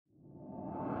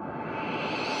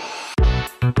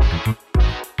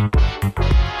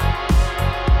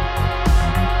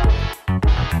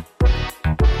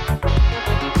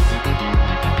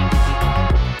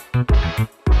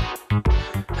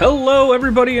Hello,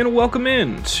 everybody, and welcome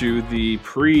in to the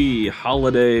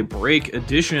pre-holiday break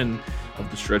edition of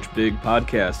the Stretch Big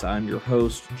podcast. I'm your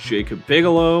host, Jacob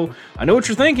Bigelow. I know what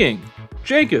you're thinking.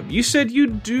 Jacob, you said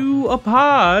you'd do a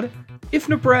pod if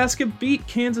Nebraska beat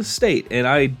Kansas State, and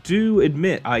I do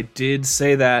admit I did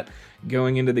say that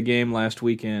going into the game last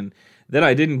weekend. Then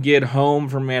I didn't get home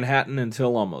from Manhattan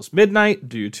until almost midnight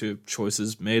due to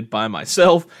choices made by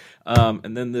myself.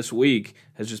 And then this week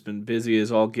has just been busy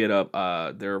as all get up.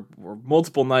 There were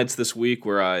multiple nights this week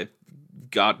where I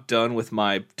got done with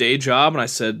my day job and I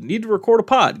said, need to record a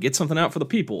pod, get something out for the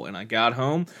people. And I got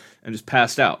home and just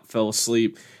passed out, fell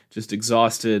asleep, just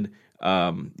exhausted,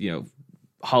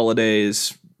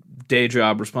 holidays, day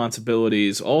job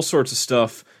responsibilities, all sorts of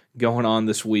stuff going on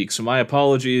this week. So my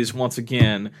apologies once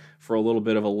again for a little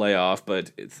bit of a layoff,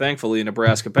 but thankfully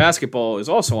Nebraska basketball is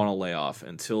also on a layoff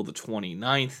until the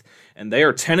 29th, and they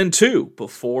are 10-2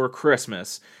 before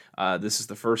Christmas. This is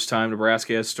the first time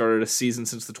Nebraska has started a season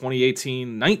since the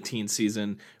 2018-19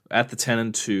 season at the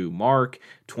 10-2 mark.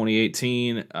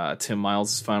 2018, Tim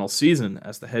Miles' final season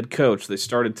as the head coach. They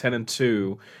started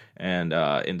 10-2, and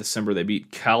in December they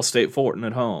beat Cal State Fullerton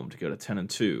at home to go to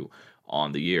 10-2.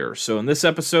 On the year. So in this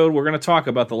episode, we're going to talk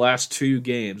about the last two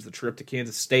games, the trip to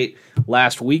Kansas State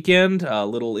last weekend, a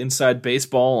little inside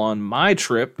baseball on my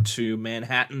trip to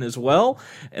Manhattan as well,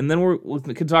 and then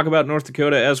we can talk about North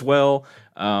Dakota as well.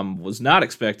 Was not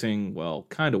expecting, well,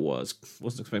 kind of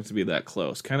wasn't expecting to be that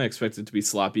close, kind of expected to be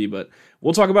sloppy, but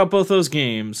we'll talk about both those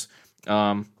games.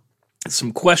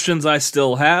 Some questions I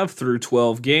still have through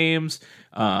 12 games,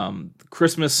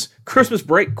 Christmas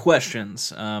break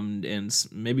questions, and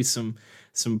maybe some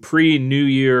pre-New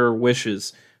Year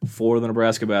wishes for the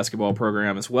Nebraska basketball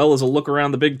program, as well as a look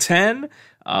around the Big Ten.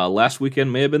 Last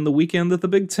weekend may have been the weekend that the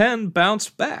Big Ten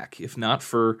bounced back, if not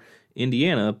for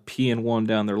Indiana peeing one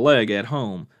down their leg at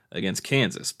home against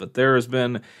Kansas. But there has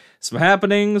been some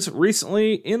happenings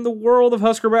recently in the world of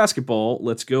Husker basketball.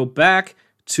 Let's go back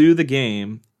to the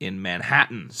game in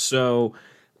Manhattan. So,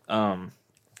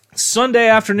 Sunday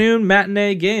afternoon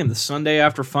matinee game, the Sunday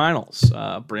after finals.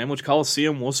 Bramlage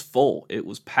Coliseum was full. It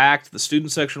was packed. The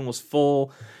student section was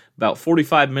full about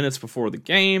 45 minutes before the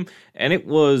game, and I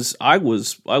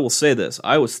will say this,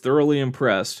 I was thoroughly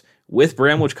impressed with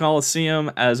Bramlage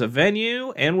Coliseum as a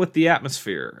venue and with the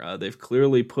atmosphere. They've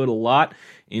clearly put a lot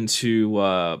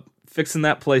into fixing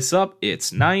that place up.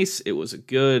 It's nice. It was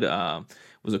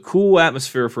a cool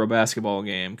atmosphere for a basketball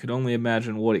game. Could only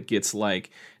imagine what it gets like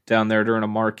down there during a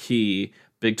marquee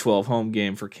Big 12 home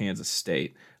game for Kansas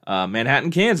State.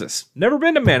 Manhattan, Kansas. Never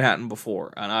been to Manhattan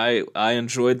before, and I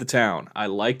enjoyed the town. I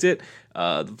liked it.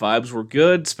 The vibes were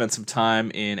good. Spent some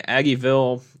time in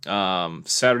Aggieville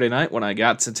Saturday night when I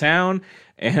got to town,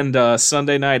 and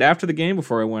Sunday night after the game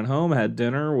before I went home, I had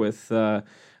dinner with a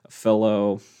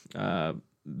fellow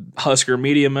Husker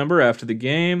media member after the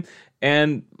game.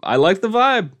 And I like the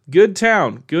vibe. Good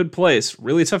town, good place.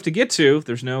 Really tough to get to.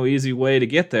 There's no easy way to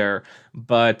get there.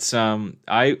 But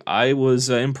I was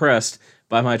impressed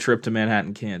by my trip to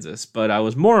Manhattan, Kansas. But I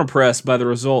was more impressed by the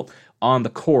result on the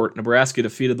court. Nebraska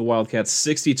defeated the Wildcats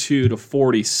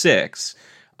 62-46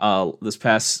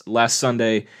 last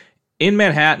Sunday in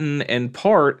Manhattan, in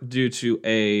part due to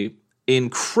a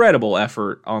incredible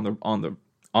effort on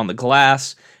the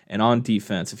glass and on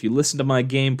defense. If you listen to my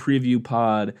game preview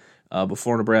pod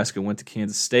before Nebraska went to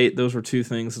Kansas State, those were two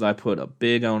things that I put a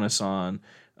big onus on,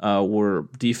 were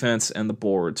defense and the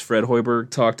boards. Fred Hoiberg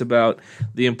talked about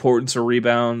the importance of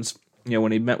rebounds,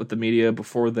 when he met with the media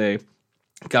before they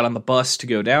got on the bus to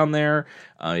go down there.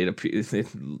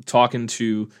 Talking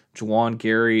to Juwan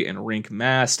Gary and Rink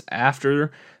Mast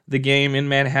after the game in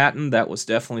Manhattan, that was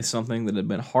definitely something that had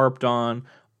been harped on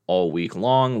all week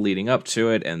long leading up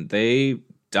to it, and they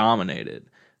dominated.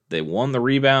 They won the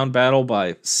rebound battle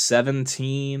by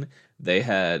 17. They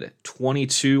had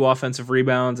 22 offensive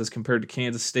rebounds as compared to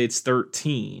Kansas State's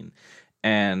 13.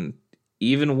 And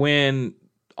even when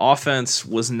offense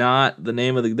was not the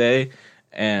name of the day,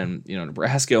 and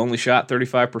Nebraska only shot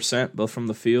 35%, both from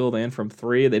the field and from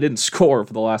three, they didn't score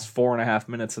for the last 4.5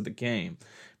 minutes of the game.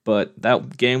 But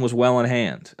that game was well in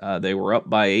hand. They were up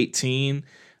by 18.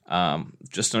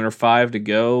 Just under 5 to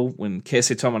go when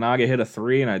Keisei Tominaga hit a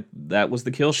three, and that was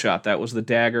the kill shot. That was the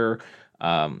dagger.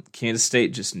 Kansas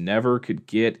State just never could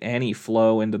get any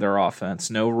flow into their offense.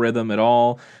 No rhythm at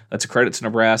all. That's a credit to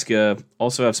Nebraska.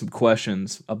 Also have some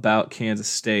questions about Kansas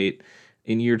State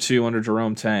in year two under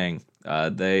Jerome Tang.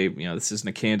 This isn't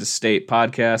a Kansas State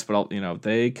podcast, but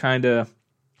they kind of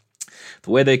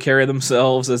the way they carry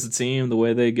themselves as a team, the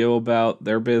way they go about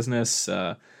their business,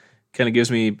 kind of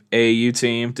gives me AAU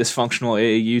team, dysfunctional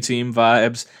AAU team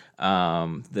vibes.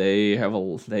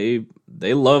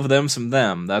 They love them some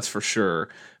them, that's for sure.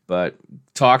 But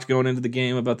talked going into the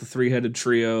game about the three-headed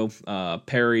trio,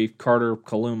 Perry, Carter,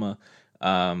 Kaluma.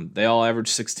 They all averaged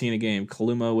 16 a game.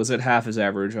 Kaluma was at half his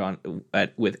average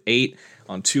with 8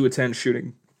 on 2 of 10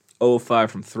 shooting, 0 of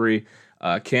 5 from 3.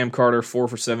 Cam Carter, 4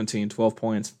 for 17, 12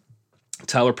 points.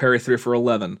 Tyler Perry, 3 for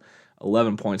 11,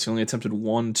 11 points. He only attempted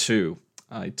 1-2.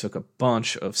 He took a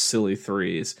bunch of silly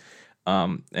threes.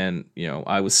 And,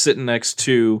 I was sitting next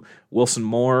to Wilson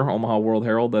Moore, Omaha World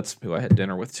Herald. That's who I had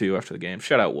dinner with, too, after the game.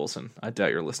 Shout out, Wilson. I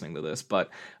doubt you're listening to this. But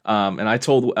and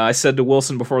I said to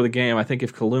Wilson before the game, I think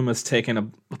if Kaluma's taken a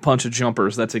bunch of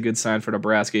jumpers, that's a good sign for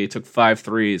Nebraska. He took 5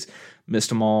 threes, missed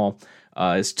them all.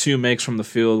 His 2 makes from the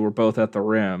field were both at the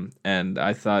rim, and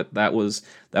I thought that was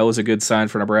a good sign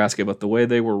for Nebraska. But the way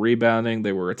they were rebounding,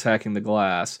 they were attacking the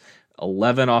glass.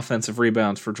 11 offensive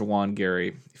rebounds for Juwan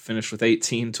Gary. He finished with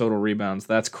 18 total rebounds.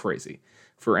 That's crazy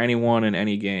for anyone in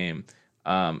any game,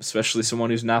 especially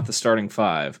someone who's not the starting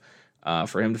 5.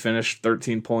 For him to finish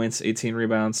 13 points, 18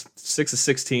 rebounds, 6 of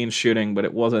 16 shooting, but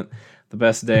it wasn't the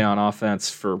best day on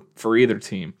offense for either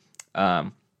team.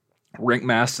 Rink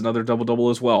Mast, another double-double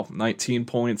as well. 19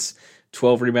 points,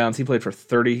 12 rebounds. He played for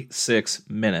 36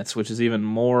 minutes, which is even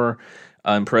more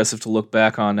impressive to look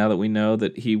back on now that we know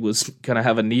that he was going to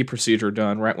have a knee procedure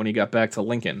done right when he got back to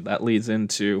Lincoln. That'll lead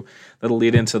into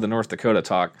the North Dakota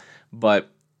talk.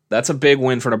 But that's a big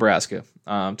win for Nebraska,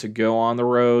 to go on the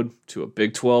road to a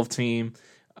Big 12 team,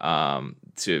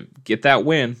 to get that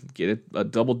win, get a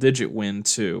double-digit win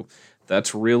too.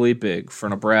 That's really big for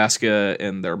Nebraska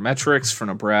and their metrics for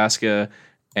Nebraska.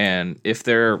 And if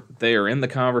they are in the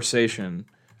conversation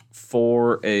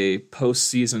for a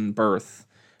postseason berth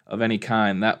of any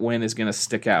kind, that win is going to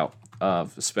stick out,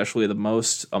 especially the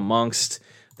most amongst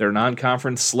their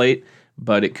non-conference slate.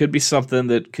 But it could be something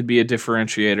that could be a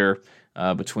differentiator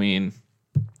between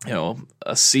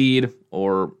a seed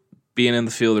or being in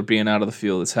the field or being out of the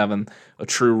field. It's having a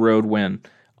true road win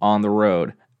on the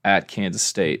road at Kansas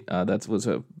State. That was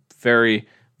a very,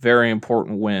 very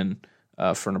important win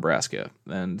for Nebraska.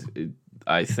 And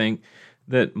I think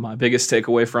that my biggest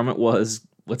takeaway from it was,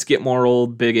 let's get more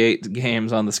old Big 8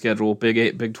 games on the schedule, Big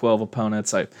 8, Big 12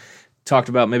 opponents. I talked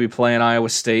about maybe playing Iowa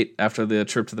State after the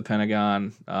trip to the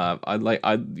Pentagon.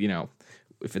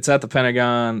 If it's at the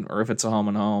Pentagon or if it's a home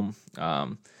and home,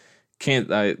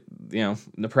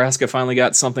 Nebraska finally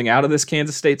got something out of this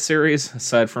Kansas State series,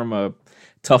 aside from a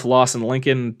tough loss in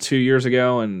Lincoln 2 years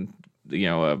ago and,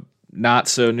 a not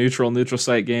so neutral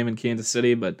site game in Kansas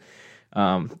City. But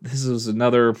this is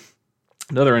another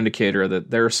indicator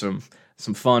that there's some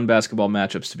fun basketball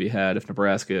matchups to be had if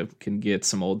Nebraska can get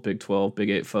some old Big 12, Big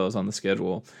 8 foes on the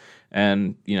schedule.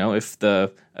 And, as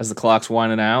the clock's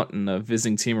winding out in the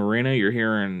visiting team arena, you're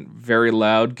hearing very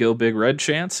loud Go Big Red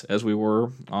chants, as we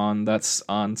were on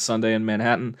Sunday in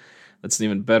Manhattan. That's an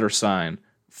even better sign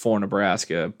for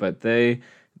Nebraska. But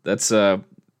that's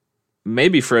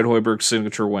maybe Fred Hoiberg's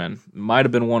signature win. Might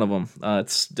have been one of them.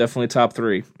 It's definitely top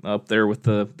 3 up there with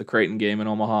the Creighton game in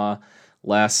Omaha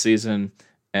last season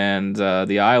and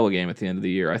the Iowa game at the end of the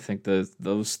year. I think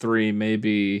those 3 may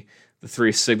be the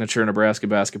 3 signature Nebraska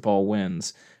basketball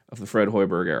wins of the Fred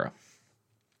Hoiberg era.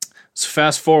 So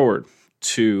fast forward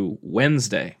to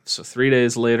Wednesday. So 3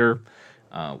 days later,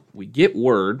 we get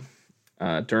word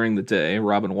during the day.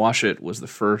 Robin Washut was the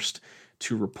first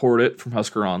to report it from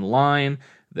Husker Online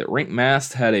that Rink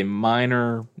Mast had a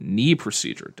minor knee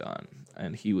procedure done.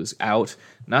 And he was out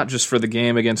not just for the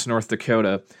game against North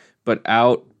Dakota, but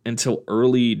out until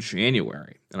early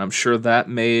January. And I'm sure that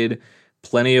made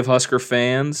plenty of Husker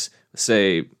fans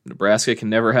say Nebraska can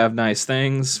never have nice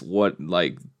things.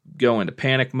 Go into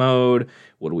panic mode.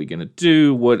 What are we going to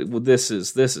do? This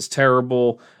is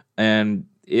terrible. And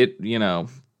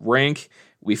Rink,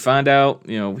 we find out,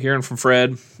 hearing from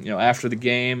Fred, after the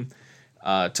game,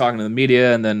 talking to the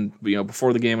media, and then,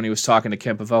 before the game when he was talking to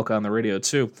Kent Pavelka on the radio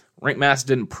too, Rink Mast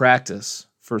didn't practice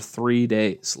for 3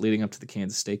 days leading up to the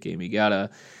Kansas State game. He got a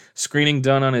screening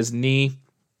done on his knee,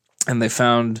 and they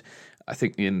found, I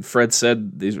think, and Fred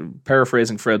said, these are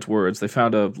paraphrasing Fred's words, they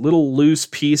found a little loose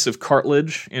piece of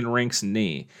cartilage in Rink's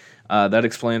knee. That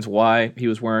explains why he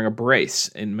was wearing a brace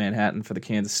in Manhattan for the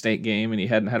Kansas State game, and he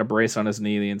hadn't had a brace on his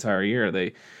knee the entire year.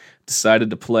 They decided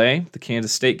to play the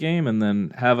Kansas State game and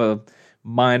then have a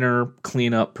minor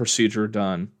cleanup procedure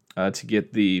done to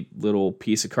get the little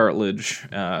piece of cartilage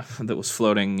that was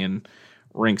floating in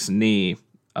Rink's knee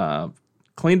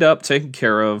cleaned up, taken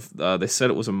care of. They said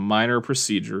it was a minor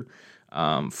procedure.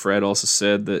 Fred also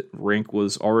said that Rink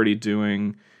was already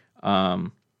doing a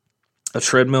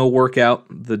treadmill workout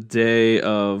the day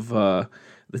of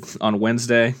on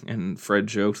Wednesday, and Fred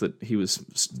joked that he was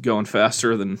going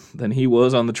faster than he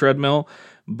was on the treadmill.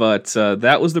 But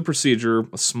that was the procedure,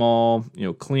 a small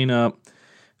cleanup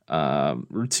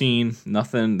routine.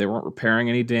 Nothing. They weren't repairing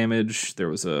any damage. There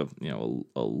was a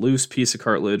loose piece of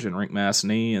cartilage in Rink Mass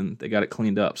knee, and they got it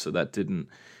cleaned up, so that didn't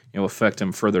affect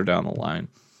him further down the line.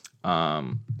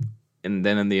 And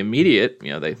then in the immediate,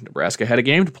 Nebraska had a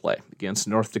game to play against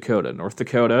North Dakota. North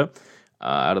Dakota,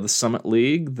 out of the Summit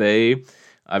League,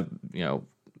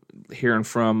 hearing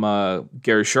from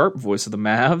Gary Sharp, voice of the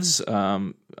Mavs,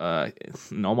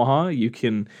 in Omaha,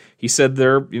 he said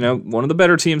they're one of the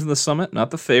better teams in the Summit, not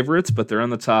the favorites, but they're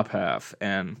in the top half.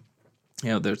 And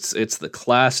it's the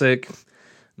classic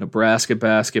Nebraska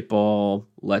basketball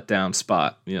letdown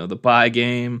spot. The bye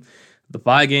game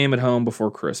at home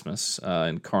before Christmas.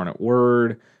 Incarnate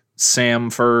Word,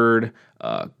 Samford,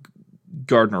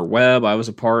 Gardner Webb. I was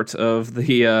a part of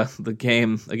the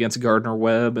game against Gardner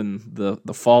Webb and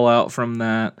the fallout from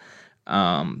that.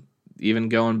 Even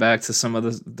going back to some of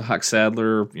the Huck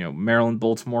Sadler, Maryland,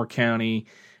 Baltimore County.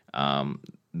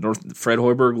 Fred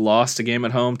Hoiberg lost a game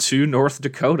at home to North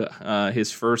Dakota,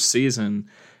 his first season,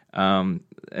 and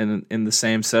in the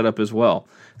same setup as well.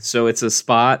 So it's a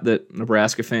spot that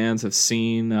Nebraska fans have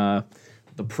seen the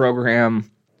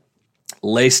program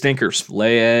lay stinkers,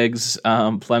 lay eggs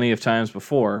plenty of times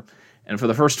before. And for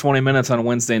the first 20 minutes on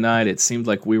Wednesday night, it seemed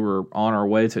like we were on our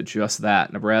way to just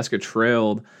that. Nebraska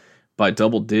trailed by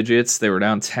double digits. They were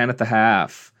down 10 at the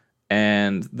half.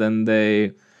 And then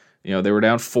they were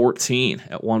down 14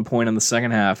 at one point in the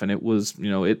second half. And it was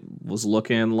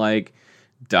looking like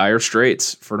dire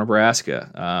straits for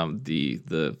Nebraska.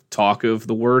 The talk of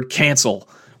the word cancel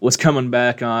was coming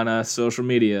back on social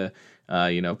media.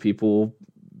 People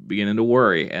beginning to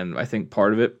worry, and I think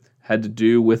part of it had to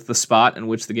do with the spot in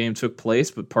which the game took place,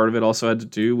 but part of it also had to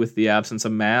do with the absence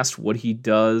of Mast, what he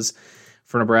does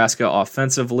for Nebraska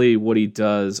offensively, what he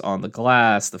does on the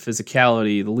glass, the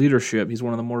physicality, the leadership. He's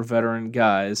one of the more veteran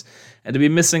guys, and to be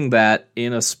missing that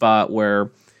in a spot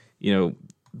where the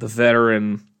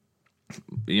veteran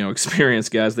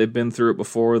experienced guys, they've been through it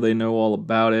before, they know all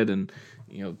about it, and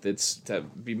it's to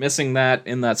be missing that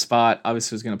in that spot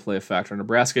obviously is going to play a factor.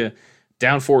 Nebraska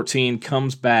down 14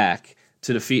 comes back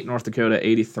to defeat North Dakota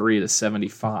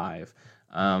 83-75.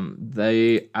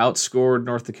 They outscored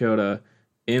North Dakota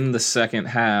in the second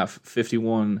half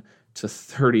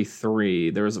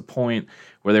 51-33. There was a point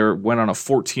where they went on a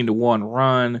 14-1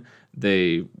 run.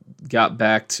 They got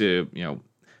back to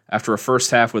after a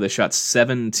first half where they shot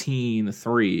 17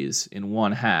 threes in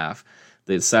one half,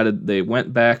 they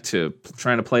went back to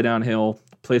trying to play downhill,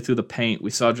 play through the paint.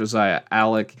 We saw Josiah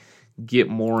Alec get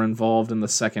more involved in the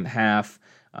second half.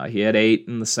 He had 8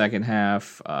 in the second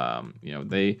half.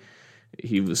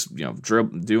 He was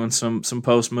doing some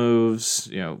post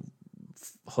moves,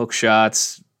 hook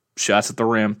shots at the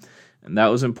rim. And that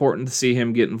was important to see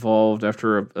him get involved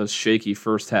after a shaky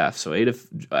first half. So 8 of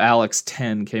Alec's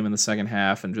 10 came in the second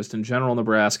half, and just in general,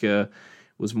 Nebraska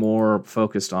was more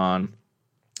focused on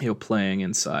playing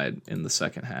inside in the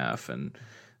second half, and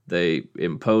they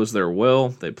imposed their will.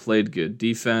 They played good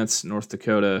defense. North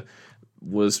Dakota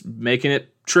was making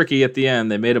it tricky at the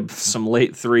end. They made some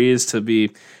late threes to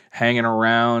be hanging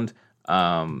around.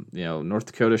 North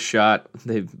Dakota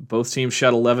both teams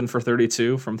shot 11 for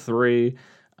 32 from three.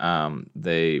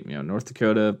 North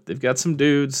Dakota, they've got some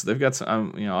dudes. They've got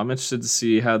some, I'm interested to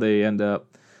see how they end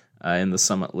up in the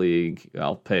Summit League.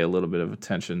 I'll pay a little bit of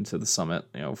attention to the Summit,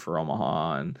 for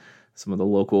Omaha and some of the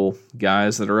local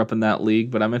guys that are up in that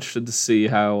league, but I'm interested to see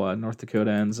how North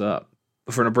Dakota ends up.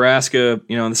 But for Nebraska,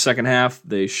 in the second half,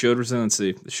 they showed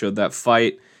resiliency. They showed that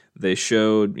fight. They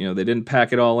showed, they didn't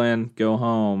pack it all in, go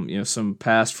home. Some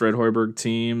past Fred Hoiberg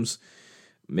teams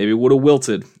maybe would have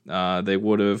wilted. They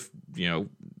would have,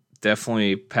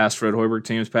 definitely past Fred Hoiberg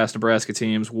teams, past Nebraska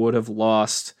teams would have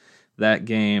lost that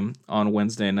game on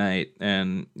Wednesday night.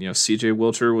 And, C.J.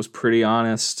 Wilcher was pretty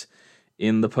honest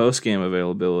in the post-game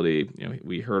availability.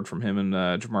 We heard from him and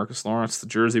Jamarcus Lawrence, the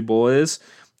Jersey boys,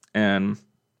 and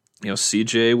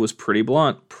CJ was pretty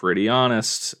blunt, pretty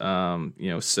honest.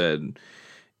 Said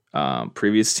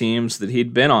previous teams that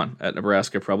he'd been on at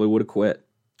Nebraska probably would have quit,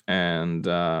 and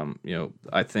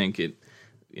I think it,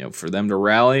 for them to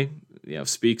rally,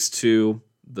 speaks to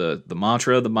the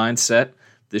mantra, the mindset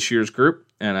this year's group.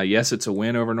 And yes, it's a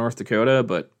win over North Dakota,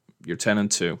 but you're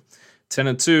 10-2.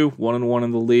 10-2, 1-1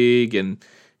 in the league, and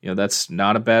that's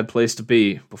not a bad place to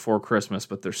be before Christmas.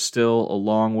 But there's still a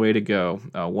long way to go.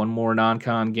 One more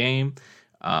non-con game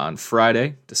on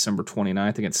Friday, December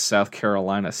 29th, against South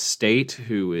Carolina State,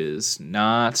 who is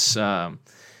not.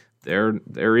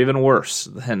 They're even worse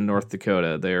than North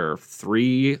Dakota. They're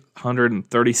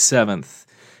 337th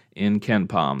in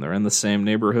KenPom. They're in the same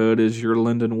neighborhood as your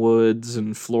Linden Woods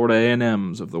and Florida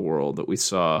A&Ms of the world that we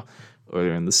saw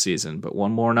earlier in the season. But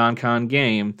one more non-con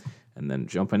game, and then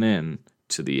jumping in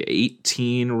to the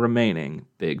 18 remaining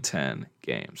Big Ten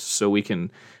games. So we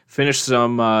can finish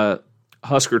some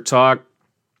Husker talk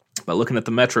by looking at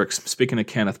the metrics. Speaking of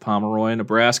Kenneth Pomeroy,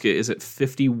 Nebraska is at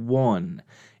 51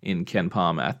 in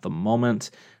KenPom at the moment.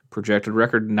 Projected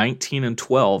record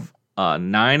 19-12,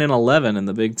 9-11 in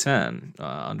the Big Ten,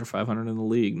 under 500 in the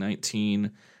league,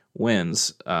 19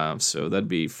 wins. So that'd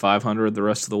be 500 the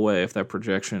rest of the way if that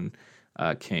projection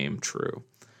came true.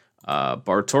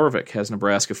 Bart Torvik has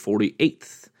Nebraska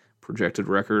 48th. Projected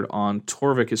record on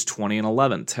Torvik is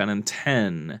 20-11,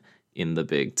 10-10 in the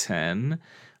Big Ten.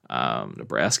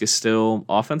 Nebraska still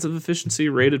offensive efficiency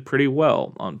rated pretty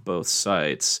well on both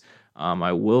sites.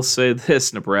 I will say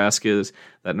this: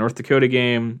 that North Dakota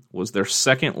game was their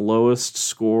second lowest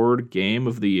scored game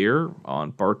of the year on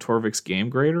Bart Torvik's game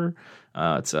grader.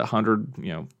 It's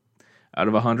 100, out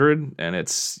of 100, and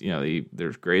it's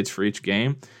there's grades for each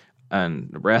game.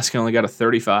 And Nebraska only got a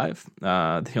 35.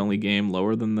 The only game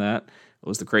lower than that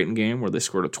was the Creighton game where they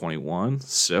scored a 21.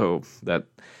 So that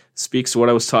speaks to what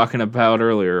I was talking about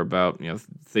earlier about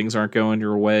things aren't going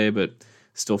your way, but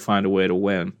still find a way to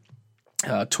win.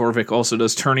 Torvik also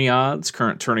does tourney odds.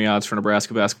 Current tourney odds for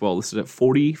Nebraska basketball listed at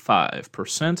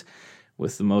 45%,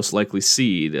 with the most likely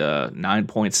seed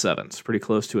 9.7. It's pretty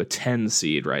close to a 10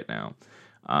 seed right now.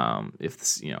 If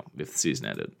the season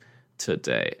ended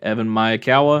today, Evan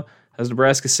Miyakawa has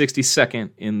Nebraska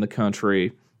 62nd in the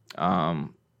country.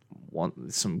 Some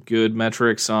good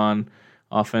metrics on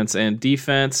offense and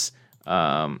defense.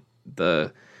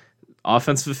 The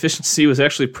offensive efficiency was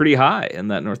actually pretty high in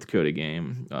that North Dakota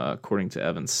game, according to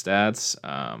Evan's stats.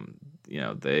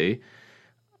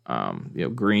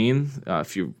 Green.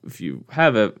 If you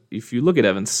look at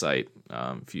Evan's site,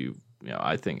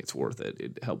 I think it's worth it.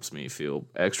 It helps me feel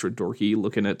extra dorky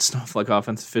looking at stuff like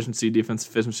offensive efficiency,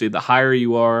 defensive efficiency. The higher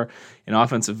you are in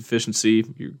offensive efficiency,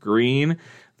 you're green.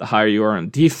 The higher you are in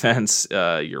defense,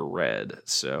 you're red.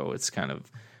 So it's kind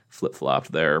of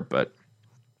flip-flopped there, but.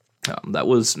 That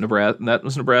was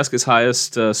Nebraska's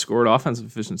highest scored offensive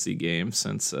efficiency game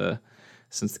since the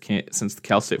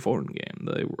Cal State Fullerton game.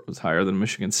 It was higher than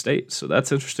Michigan State, so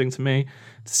that's interesting to me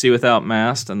to see without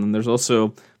Mast. And then there's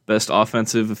also best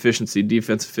offensive efficiency,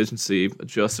 defense efficiency,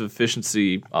 adjusted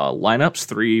efficiency lineups: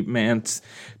 3-man,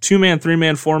 2-man,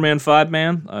 3-man, 4-man,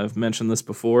 5-man. I've mentioned this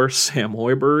before. Sam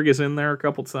Hoiberg is in there a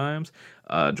couple times.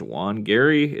 Juwan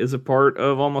Gary is a part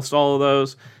of almost all of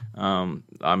those. I'm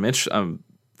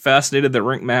fascinated that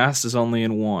Rink Mast is only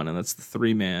in one, and that's the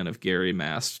 3-man of Gary,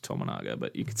 Mast, Tominaga.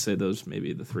 But you could say those may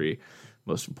be the 3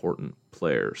 most important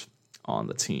players on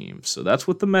the team. So that's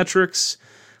what the metrics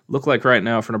look like right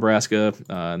now for Nebraska.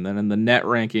 And then in the net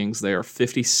rankings, they are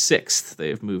 56th. They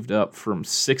have moved up from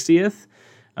 60th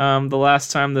the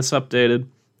last time this updated.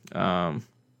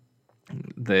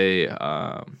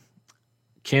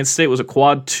 Kansas State was a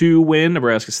quad 2 win.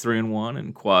 Nebraska's 3-1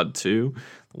 in quad 2.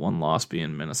 The one loss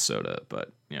being Minnesota,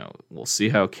 but we'll see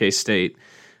how K-State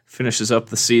finishes up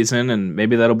the season, and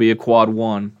maybe that'll be a quad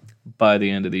 1 by the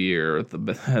end of the year.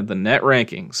 The net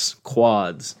rankings,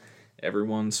 quads,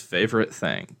 everyone's favorite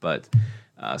thing. But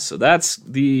so that's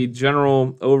the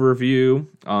general overview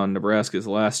on Nebraska's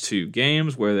last 2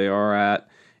 games, where they are at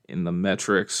in the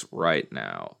metrics right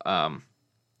now.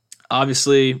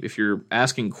 Obviously, if you're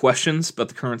asking questions about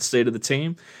the current state of the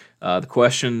team, the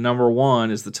question number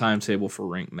 1 is the timetable for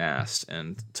Rink Mast.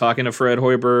 And talking to Fred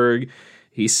Hoiberg,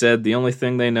 he said the only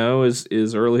thing they know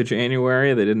is early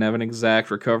January. They didn't have an exact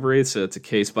recovery, so it's a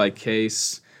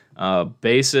case-by-case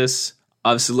basis.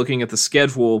 Obviously, looking at the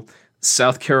schedule,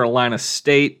 South Carolina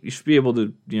State, you should be able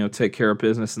to take care of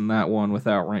business in that one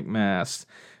without Rink Mast.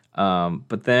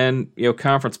 But then,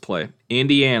 conference play.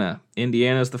 Indiana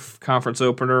is the conference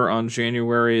opener on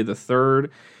January the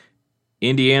 3rd.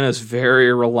 Indiana's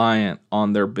very reliant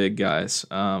on their big guys.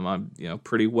 I'm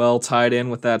pretty well tied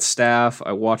in with that staff.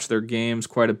 I watch their games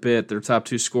quite a bit. Their top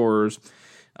 2 scorers,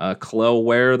 Kalel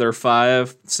Ware, their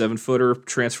 7-footer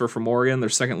transfer from Oregon. Their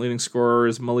second leading scorer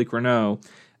is Malik Reneau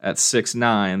at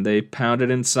 6'9". They pound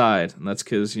it inside, and that's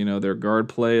because their guard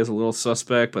play is a little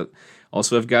suspect, but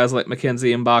also have guys like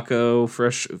Mackenzie Mbako,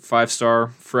 fresh 5-star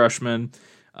freshman.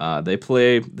 They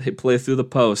play through the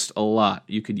post a lot.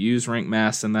 You could use Rink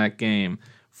Mast in that game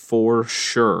for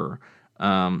sure.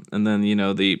 And then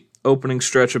the opening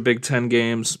stretch of Big Ten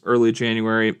games, early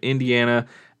January, Indiana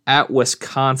at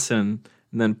Wisconsin,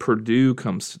 and then Purdue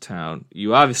comes to town.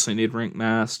 You obviously need Rink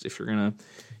Mast if you're gonna,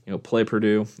 play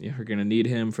Purdue. You're gonna need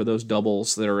him for those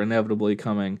doubles that are inevitably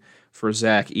coming for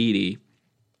Zach Edey.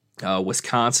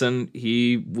 Wisconsin,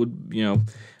 he would,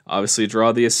 obviously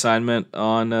draw the assignment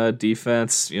on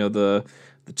defense. The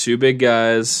two big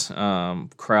guys,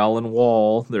 Crowell and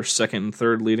Wall, their second and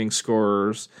third leading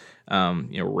scorers.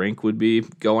 Rink would be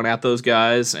going at those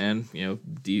guys and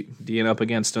D'ing up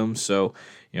against them. So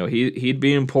he'd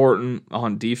be important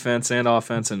on defense and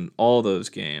offense in all those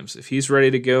games. If he's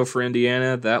ready to go for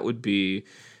Indiana, that would be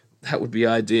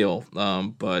ideal.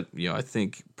 But I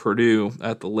think Purdue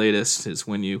at the latest is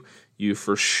when you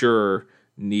for sure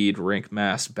need Rink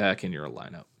Mast back in your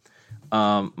lineup.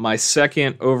 My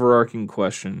second overarching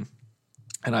question,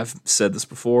 and I've said this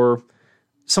before,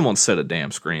 someone set a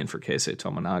damn screen for Keisei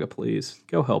Tominaga, please.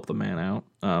 Go help the man out.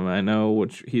 I know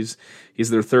he's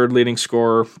their third leading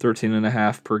scorer,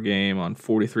 13.5 per game on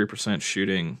 43%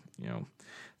 shooting,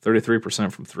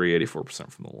 33% from three,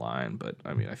 84% from the line. But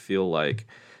I feel like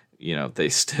they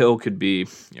still could be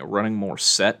running more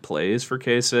set plays for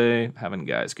Keisei, having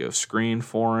guys go screen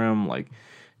for him,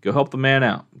 go help the man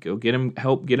out. Go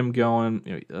help get him going.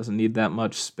 He doesn't need that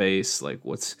much space.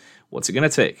 What's it gonna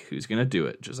take? Who's gonna do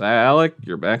it? Josiah Allick,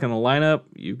 you're back in the lineup.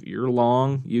 You're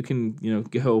long. You can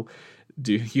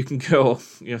go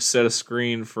set a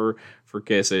screen for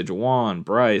Keisei, Juwan,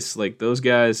 Bryce. Those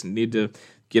guys need to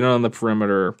get on the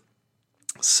perimeter,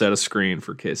 set a screen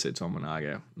for Keisei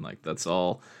Tominaga. That's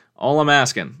all I'm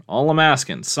asking. All I'm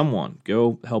asking. Someone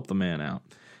go help the man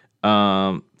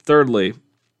out. Thirdly,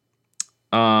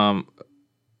 Sam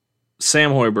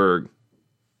Hoiberg,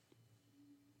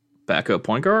 backup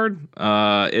point guard.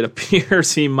 It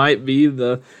appears he might be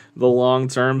the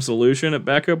long-term solution at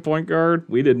backup point guard.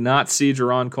 We did not see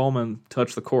Jerron Coleman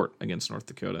touch the court against North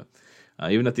Dakota.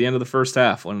 Even at the end of the first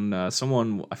half, when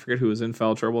someone, I forget who was in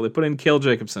foul trouble, they put in Cale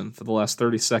Jacobson for the last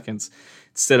 30 seconds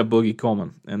instead of Boogie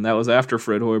Coleman. And that was after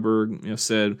Fred Hoiberg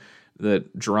said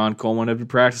that Jerron Coleman had been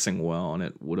practicing well, and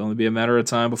it would only be a matter of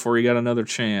time before he got another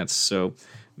chance. So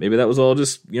maybe that was all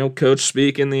just, coach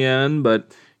speak in the end,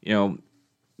 but,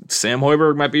 Sam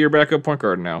Hoiberg might be your backup point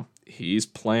guard now. He's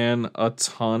playing a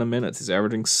ton of minutes. He's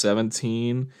averaging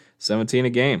 17 a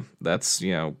game. That's,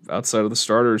 outside of the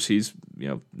starters, he's,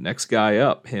 next guy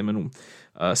up. Him and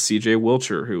C.J.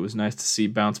 Wilcher, who was nice to see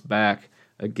bounce back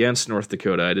against North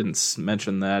Dakota. I didn't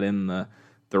mention that in the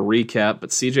recap,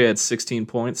 but CJ had 16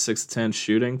 points, 6 of 10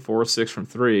 shooting, 4 of 6 from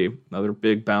 3. Another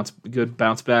good bounce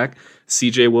back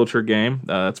CJ Wilcher game.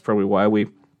 That's probably why we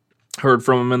heard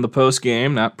from him in the post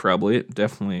game. Not probably, it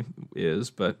definitely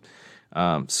is, but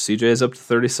CJ is up to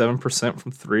 37%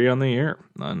 from 3 on the year,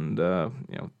 and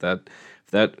that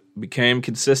if that became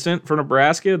consistent for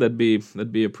Nebraska, that'd be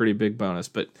a pretty big bonus.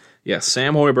 But yeah,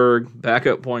 Sam Hoiberg,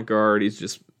 backup point guard, he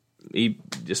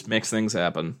just makes things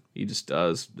happen. He just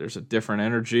does. There's a different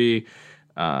energy,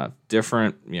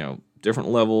 different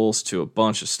levels to a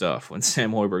bunch of stuff when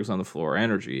Sam Hoiberg's on the floor.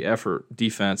 Energy, effort,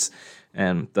 defense,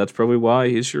 and that's probably why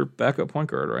he's your backup point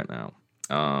guard right now.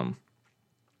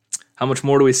 How much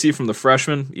more do we see from the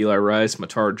freshmen? Eli Rice,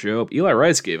 Matar Diop. Eli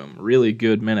Rice gave him really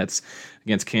good minutes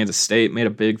against Kansas State, made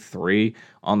a big 3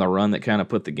 on the run that kind of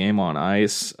put the game on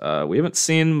ice. We haven't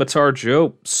seen Matar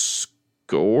Diop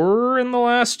score in the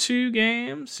last 2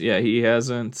 games. Yeah, he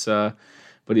hasn't,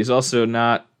 but he's also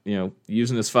not,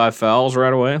 using his 5 fouls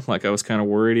right away, like I was kind of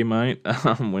worried he might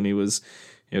when he was,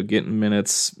 getting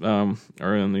minutes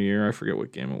early in the year. I forget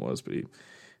what game it was, but he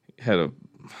had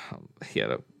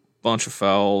a bunch of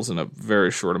fouls in a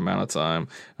very short amount of time.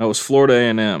 That was Florida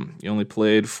A&M. He only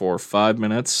played for 5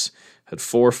 minutes, had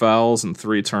 4 fouls and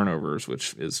 3 turnovers,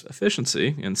 which is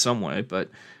efficiency in some way, but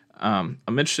I'm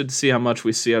interested to see how much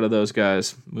we see out of those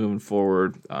guys moving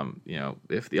forward.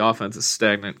 If the offense is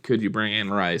stagnant, could you bring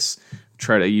in Rice,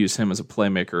 try to use him as a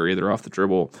playmaker, either off the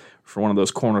dribble for one of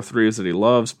those corner threes that he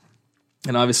loves?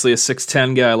 And obviously a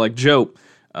 6'10 guy like Diop,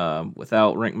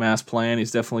 without Rink Mast playing,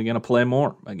 he's definitely going to play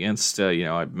more against,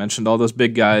 I mentioned all those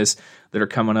big guys that are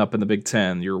coming up in the Big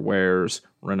Ten, your Wares,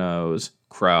 Renaults,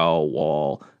 Crowell,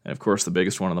 Wall, and of course the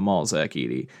biggest one of them all, Zach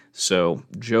Edey. So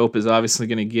Diop is obviously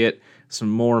going to get some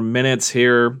more minutes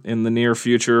here in the near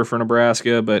future for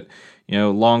Nebraska, but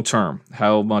long term,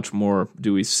 how much more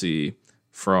do we see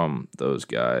from those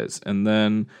guys? And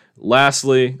then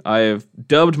lastly, I have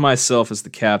dubbed myself as the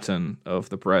captain of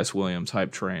the Bryce Williams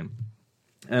hype train.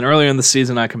 And earlier in the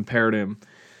season, I compared him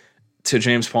to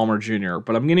James Palmer Jr.,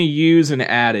 but I'm going to use an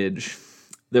adage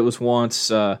that was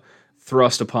once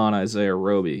thrust upon Isaiah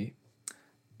Roby.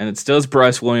 And it's, does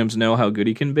Bryce Williams know how good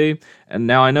he can be? And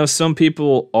now I know some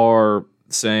people are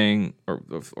saying,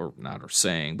 or not or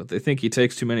saying, but they think he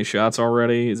takes too many shots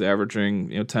already. He's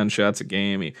averaging 10 shots a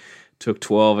game. He took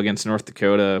 12 against North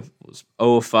Dakota, was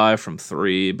 0 of 5 from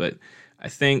 3, but I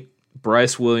think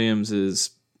Bryce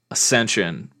Williams'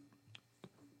 ascension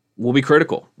will be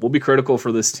critical. Will be critical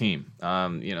for this team.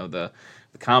 The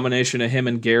combination of him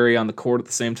and Gary on the court at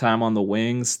the same time on the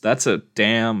wings, that's a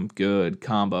damn good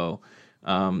combo,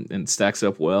 and stacks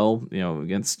up well,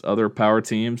 against other power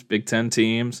teams, Big Ten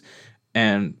teams.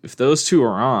 And if those two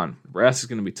are on, Nebraska's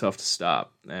going to be tough to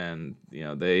stop. And,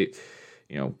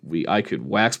 I could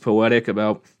wax poetic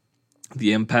about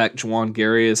the impact Juwan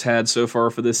Gary has had so far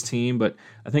for this team, but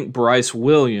I think Bryce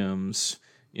Williams,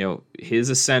 his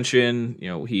ascension,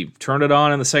 he turned it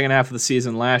on in the second half of the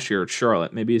season last year at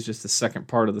Charlotte. Maybe he's just the second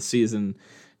part of the season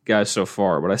guy so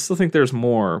far, but I still think there's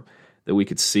more that we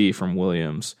could see from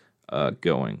Williams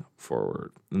going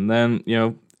forward. And then,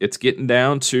 it's getting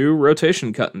down to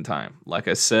rotation cutting time. Like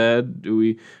I said,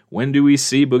 when do we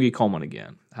see Boogie Coleman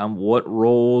again? What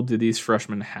role do these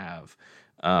freshmen have?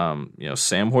 Sam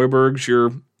Hoiberg's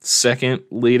your second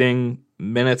leading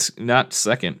minutes, not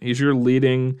second. He's your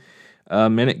leading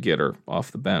minute getter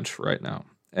off the bench right now.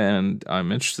 And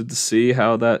I'm interested to see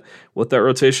what that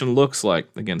rotation looks like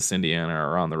against Indiana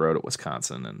or on the road at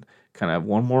Wisconsin, and kind of have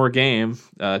one more game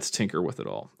to tinker with it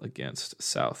all against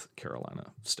South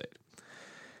Carolina State.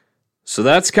 So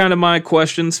that's kind of my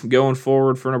questions going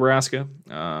forward for Nebraska.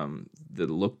 The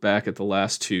look back at the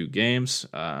last two games.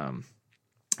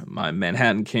 My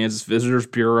Manhattan, Kansas Visitors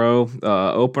Bureau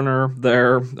opener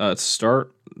there to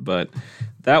start. But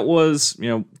that was,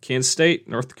 Kansas State,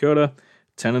 North Dakota,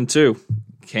 10-2.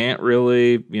 Can't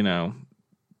really,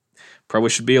 probably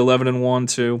should be 11-1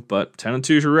 too, but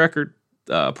 10-2 is your record.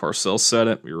 Parcells said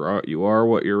it. You are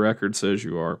what your record says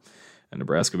you are. And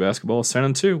Nebraska basketball is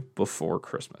 10-2 before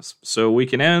Christmas. So we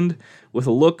can end with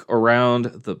a look around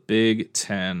the Big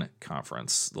Ten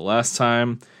Conference. The last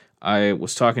time I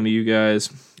was talking to you guys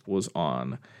was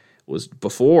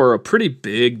before a pretty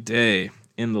big day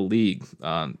in the league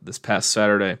this past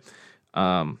Saturday.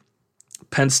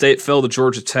 Penn State fell to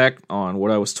Georgia Tech on what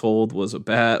I was told was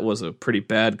a pretty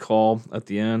bad call at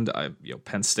the end.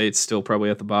 Penn State's still probably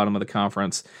at the bottom of the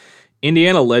conference.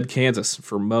 Indiana led Kansas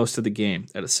for most of the game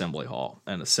at Assembly Hall.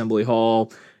 And Assembly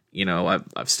Hall,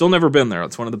 I've still never been there.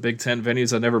 It's one of the Big Ten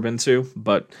venues I've never been to.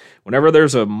 But whenever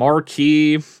there's a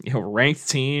marquee, ranked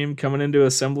team coming into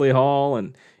Assembly Hall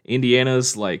and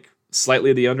Indiana's like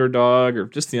slightly the underdog or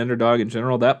just the underdog in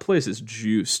general, that place is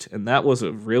juiced. And that was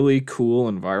a really cool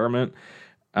environment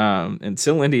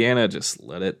until Indiana just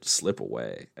let it slip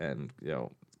away. And,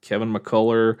 Kevin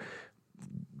McCullough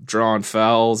drawing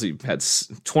fouls. He had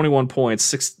 21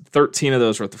 points, 13 of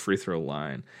those were at the free throw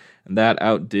line. And that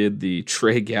outdid the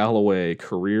Trey Galloway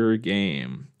career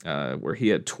game where he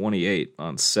had 28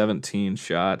 on 17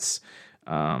 shots.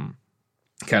 Kind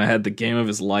of had the game of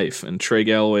his life. And Trey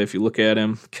Galloway, if you look at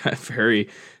him, kind of very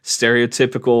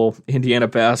stereotypical Indiana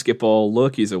basketball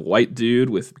look. He's a white dude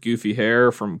with goofy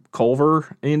hair from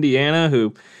Culver, Indiana,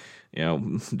 who,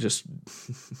 just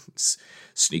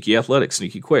sneaky athletic,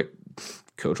 sneaky quick.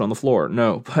 Coach on the floor.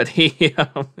 No, but he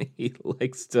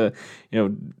likes to,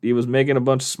 he was making a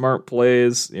bunch of smart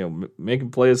plays, making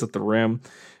plays at the rim.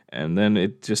 And then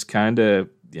it just kind of,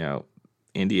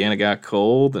 Indiana got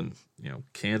cold and,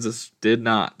 Kansas did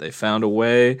not. They found a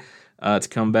way to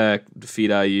come back, defeat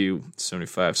IU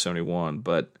 75-71.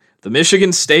 But the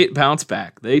Michigan State bounced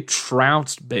back. They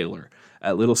trounced Baylor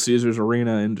at Little Caesars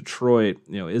Arena in Detroit.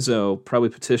 Izzo probably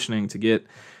petitioning to get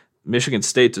Michigan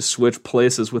State to switch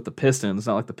places with the Pistons. It's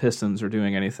not like the Pistons are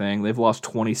doing anything. They've lost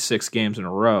 26 games in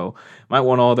a row. Might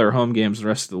want all their home games the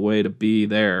rest of the way to be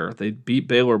there. They beat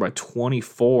Baylor by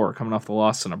 24 coming off the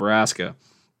loss to Nebraska.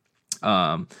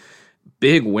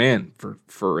 Big win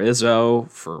for Izzo,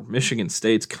 for Michigan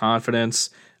State's confidence.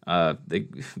 They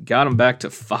got them back to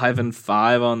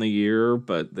 5-5 on the year,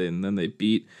 but then they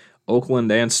beat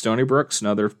Oakland and Stony Brook, so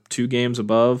now they're 2 games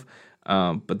above.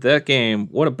 But that game,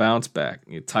 what a bounce back.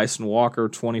 Tyson Walker,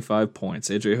 25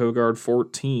 points. A.J. Hoggard,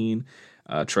 14.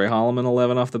 Trey Holloman,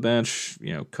 11 off the bench.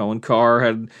 Cohen Carr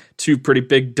had 2 pretty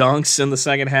big dunks in the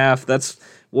second half. That's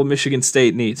what Michigan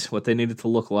State needs, what they needed to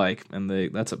look like. And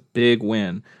that's a big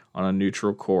win on a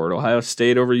neutral court. Ohio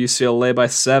State over UCLA by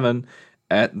 7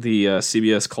 at the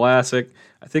CBS Classic.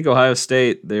 I think Ohio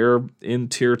State, they're in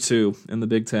Tier 2 in the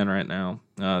Big Ten right now.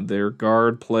 Their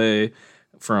guard play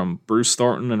from Bruce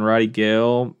Thornton and Roddy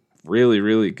Gale, really,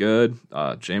 really good.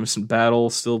 Jameson Battle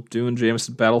still doing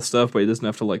Jameson Battle stuff, but he doesn't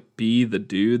have to be the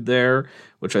dude there,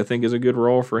 which I think is a good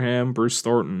role for him. Bruce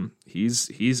Thornton,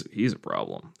 he's a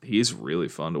problem. He's really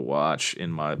fun to watch, in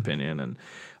my opinion, and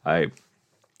I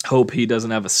Hope he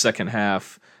doesn't have a second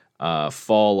half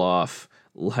fall off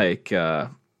like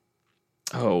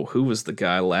who was the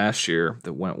guy last year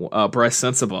that went? Bryce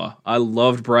Sensabaugh. I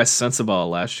loved Bryce Sensabaugh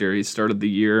last year. He started the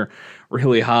year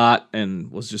really hot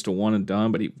and was just a one and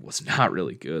done, but he was not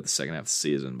really good the second half of the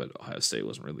season. But Ohio State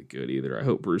wasn't really good either. I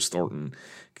hope Bruce Thornton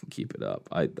can keep it up.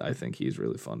 I think he's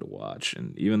really fun to watch.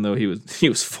 And even though he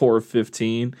was 4 of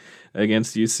 15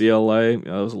 against UCLA,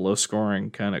 that was a low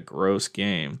scoring kind of gross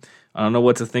game. I don't know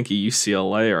what to think of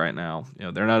UCLA right now.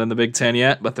 They're not in the Big Ten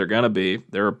yet, but they're going to be.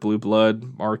 They're a blue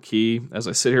blood marquee. As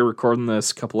I sit here recording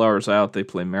this, a couple hours out, they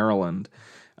play Maryland,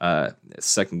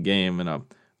 second game in a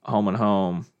home and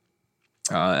home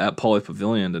at Pauley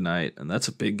Pavilion tonight, and that's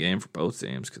a big game for both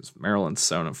teams because Maryland's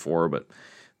 7-4, but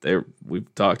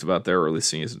we've talked about their early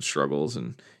season struggles,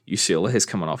 and UCLA is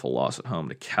coming off a loss at home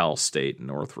to Cal State and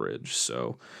Northridge,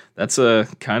 so that's a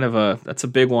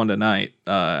big one tonight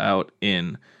out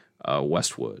in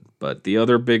Westwood. But the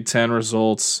other Big Ten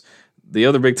result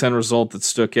that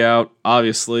stuck out,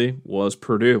 obviously, was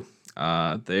Purdue.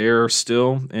 They're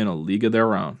still in a league of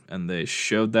their own, and they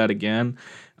showed that again,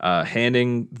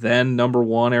 handing then number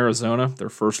 1 Arizona their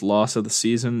first loss of the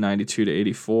season,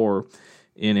 92-84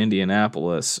 in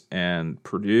Indianapolis. And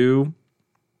Purdue,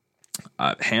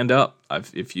 hand up.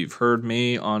 If you've heard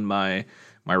me on my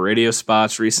radio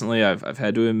spots recently, I've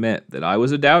had to admit that I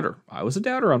was a doubter. I was a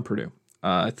doubter on Purdue.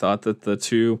 I thought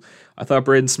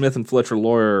Braden Smith and Fletcher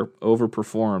Loyer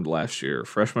overperformed last year.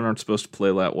 Freshmen aren't supposed to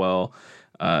play that well,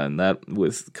 and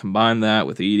combine that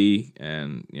with Edey,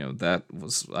 and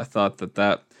I thought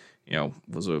that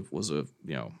was a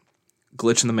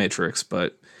glitch in the matrix.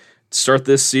 But to start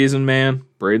this season, man,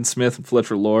 Braden Smith and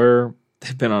Fletcher Loyer,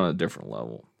 they've been on a different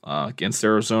level. Against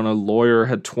Arizona, Loyer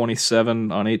had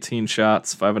 27 on 18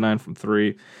 shots, 5 of 9 from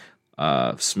 3.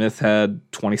 Smith had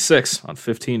 26 on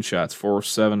 15 shots, 4 of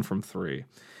 7 from 3.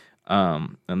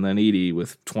 And then Edey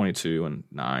with 22 and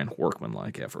 9,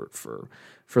 workmanlike effort for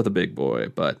the big boy.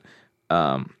 But,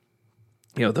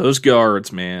 those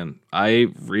guards, man, I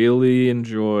really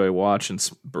enjoy watching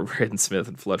Braden Smith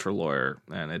and Fletcher Loyer.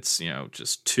 And it's,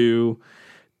 just two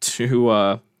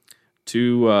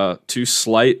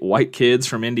slight white kids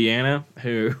from Indiana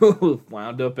who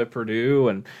wound up at Purdue,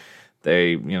 and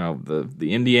they,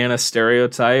 the Indiana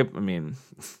stereotype. I mean,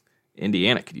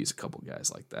 Indiana could use a couple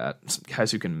guys like that, some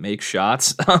guys who can make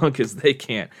shots, because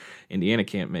Indiana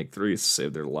can't make threes to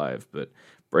save their life. But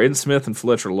Braden Smith and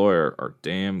Fletcher Loyer are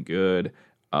damn good.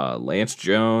 Lance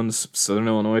Jones, Southern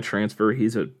Illinois transfer,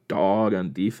 he's a dog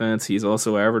on defense. He's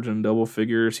also averaging double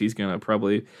figures. He's going to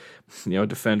probably,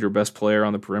 defend your best player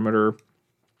on the perimeter.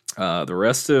 The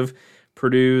rest of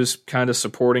Purdue's kind of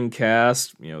supporting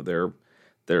cast,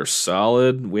 they're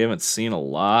solid. We haven't seen a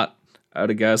lot out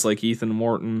of guys like Ethan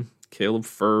Morton, Caleb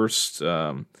First,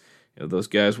 those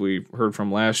guys we heard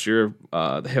from last year.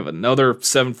 They have another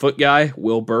 7-foot guy,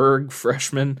 Will Berg,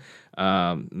 freshman.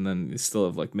 And then you still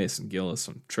have like Mason Gillis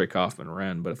and Trey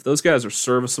Kaufman-Renn. But if those guys are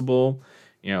serviceable,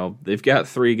 they've got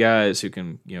 3 guys who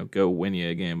can, go win you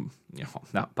a game,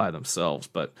 not by themselves,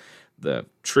 but the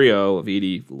trio of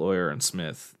Edey, Loyer, and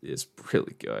Smith is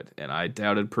really good. And I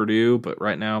doubted Purdue, but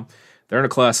right now they're in a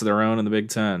class of their own in the Big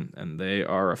Ten, and they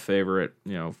are a favorite,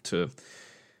 to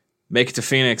make it to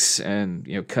Phoenix and,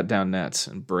 cut down nets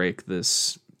and break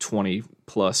this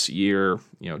 20-plus year,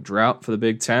 drought for the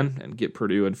Big Ten and get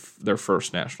Purdue in their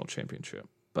first national championship.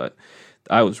 But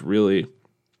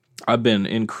I've been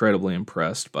incredibly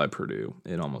impressed by Purdue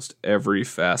in almost every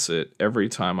facet. Every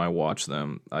time I watch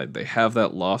them, they have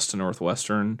that loss to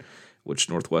Northwestern, which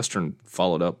Northwestern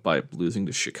followed up by losing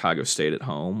to Chicago State at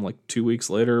home like 2 weeks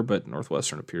later. But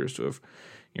Northwestern appears to have,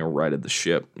 righted the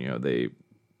ship. They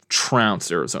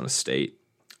trounced Arizona State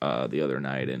the other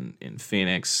night in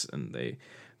Phoenix, and they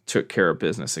took care of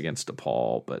business against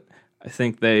DePaul. But I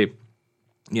think they,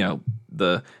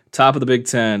 the top of the Big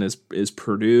Ten is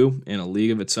Purdue in a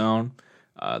league of its own.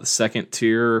 The second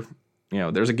tier,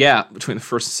 there's a gap between the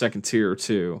first and second tier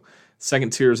too.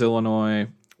 Second tier is Illinois,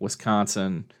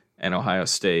 Wisconsin, and Ohio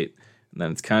State. And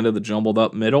then it's kind of the jumbled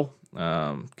up middle,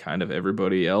 kind of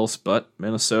everybody else but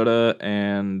Minnesota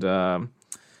and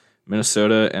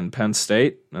Penn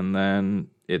State. And then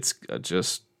it's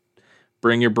just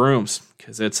bring your brooms,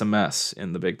 because it's a mess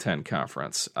in the Big Ten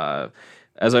Conference.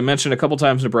 As I mentioned a couple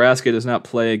times, Nebraska does not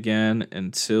play again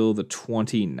until the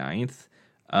 29th.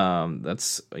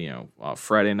 That's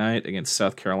Friday night against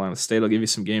South Carolina State. I'll give you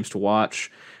some games to watch.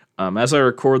 As I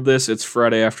record this, it's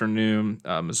Friday afternoon.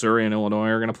 Missouri and Illinois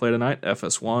are going to play tonight.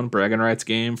 FS1, bragging rights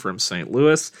game from St.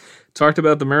 Louis. Talked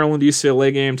about the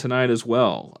Maryland-UCLA game tonight as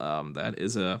well. That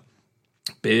is a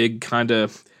big kind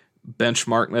of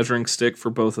benchmark measuring stick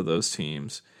for both of those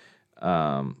teams.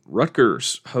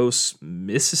 Rutgers hosts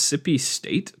Mississippi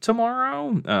State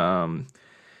tomorrow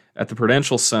at the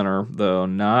Prudential Center, though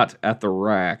not at the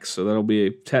RAC. So that'll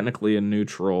be technically a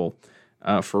neutral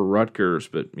for Rutgers.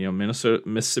 But,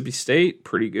 Mississippi State,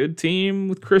 pretty good team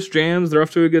with Chris Jans. They're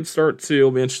off to a good start, too.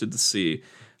 I'll be interested to see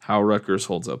how Rutgers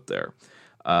holds up there.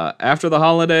 After the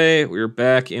holiday, we're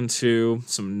back into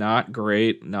some not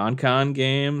great non-con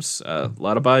games. A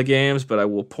lot of bye games, but I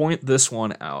will point this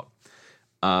one out.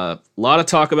 A lot of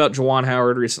talk about Juwan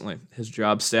Howard recently. His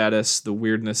job status, the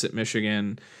weirdness at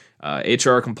Michigan,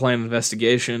 HR complaint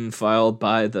investigation filed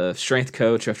by the strength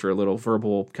coach after a little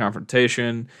verbal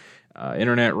confrontation,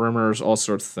 internet rumors, all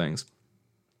sorts of things.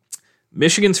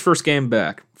 Michigan's first game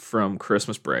back from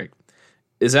Christmas break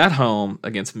is at home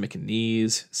against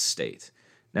McNeese State.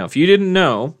 Now, if you didn't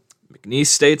know, McNeese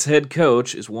State's head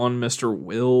coach is one Mr.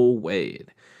 Will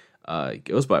Wade. He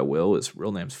goes by Will. His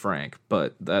real name's Frank,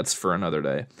 but that's for another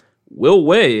day. Will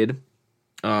Wade,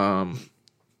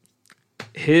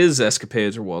 his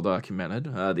escapades are well documented. The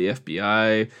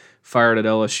FBI fired at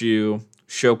LSU,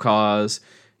 show cause.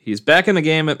 He's back in the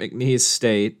game at McNeese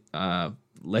State,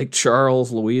 Lake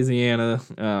Charles, Louisiana,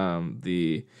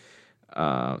 the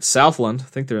Southland. I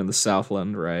think they're in the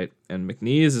Southland, right? And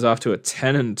McNeese is off to a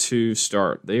 10-2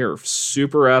 start. They are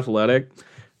super athletic,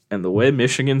 and the way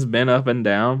Michigan's been up and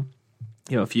down,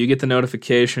 if you get the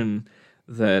notification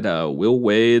that Will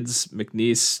Wade's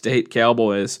McNeese State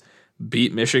Cowboys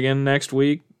beat Michigan next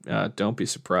week, don't be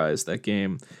surprised. That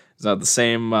game is not the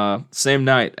same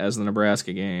night as the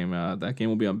Nebraska game. That game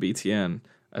will be on BTN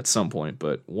at some point,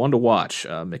 but one to watch,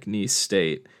 McNeese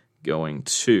State going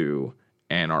to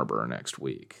Ann Arbor next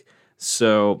week.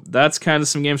 So that's kind of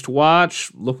some games to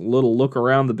watch. Look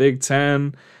around the Big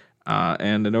Ten,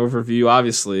 and an overview,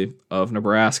 obviously, of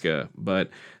Nebraska.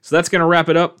 So that's going to wrap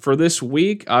it up for this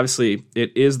week. Obviously,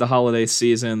 it is the holiday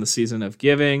season, the season of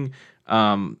giving.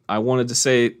 I wanted to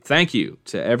say thank you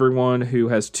to everyone who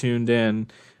has tuned in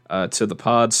to the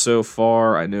pod so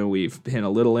far. I know we've been a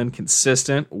little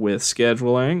inconsistent with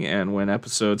scheduling and when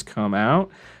episodes come out,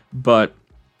 but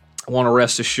I want to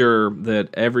rest assured that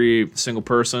every single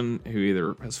person who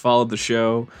either has followed the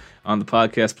show on the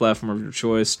podcast platform of your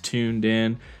choice, tuned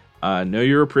in, know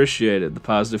you're appreciated. The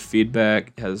positive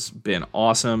feedback has been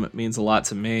awesome. It means a lot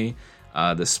to me.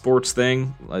 The sports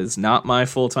thing is not my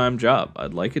full-time job.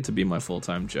 I'd like it to be my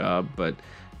full-time job, but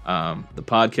the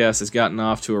podcast has gotten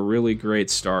off to a really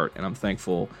great start, and I'm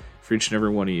thankful for each and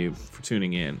every one of you for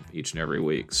tuning in each and every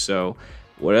week. So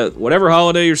whatever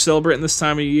holiday you're celebrating this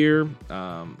time of year,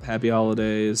 happy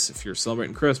holidays. If you're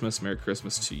celebrating Christmas, Merry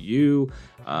Christmas to you.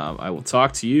 I will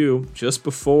talk to you just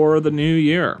before the new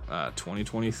year,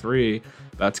 2023,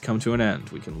 about to come to an end.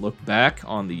 We can look back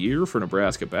on the year for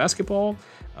Nebraska basketball,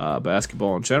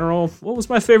 basketball in general. What was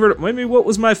my favorite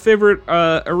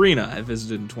arena I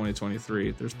visited in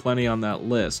 2023? There's plenty on that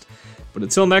list. But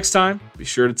until next time, be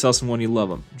sure to tell someone you love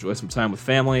them. Enjoy some time with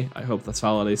family. I hope this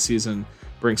holiday season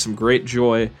brings some great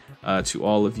joy to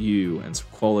all of you and some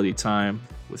quality time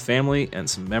with family and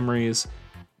some memories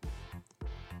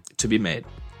to be made.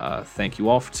 Thank you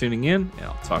all for tuning in, and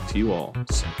I'll talk to you all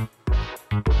soon.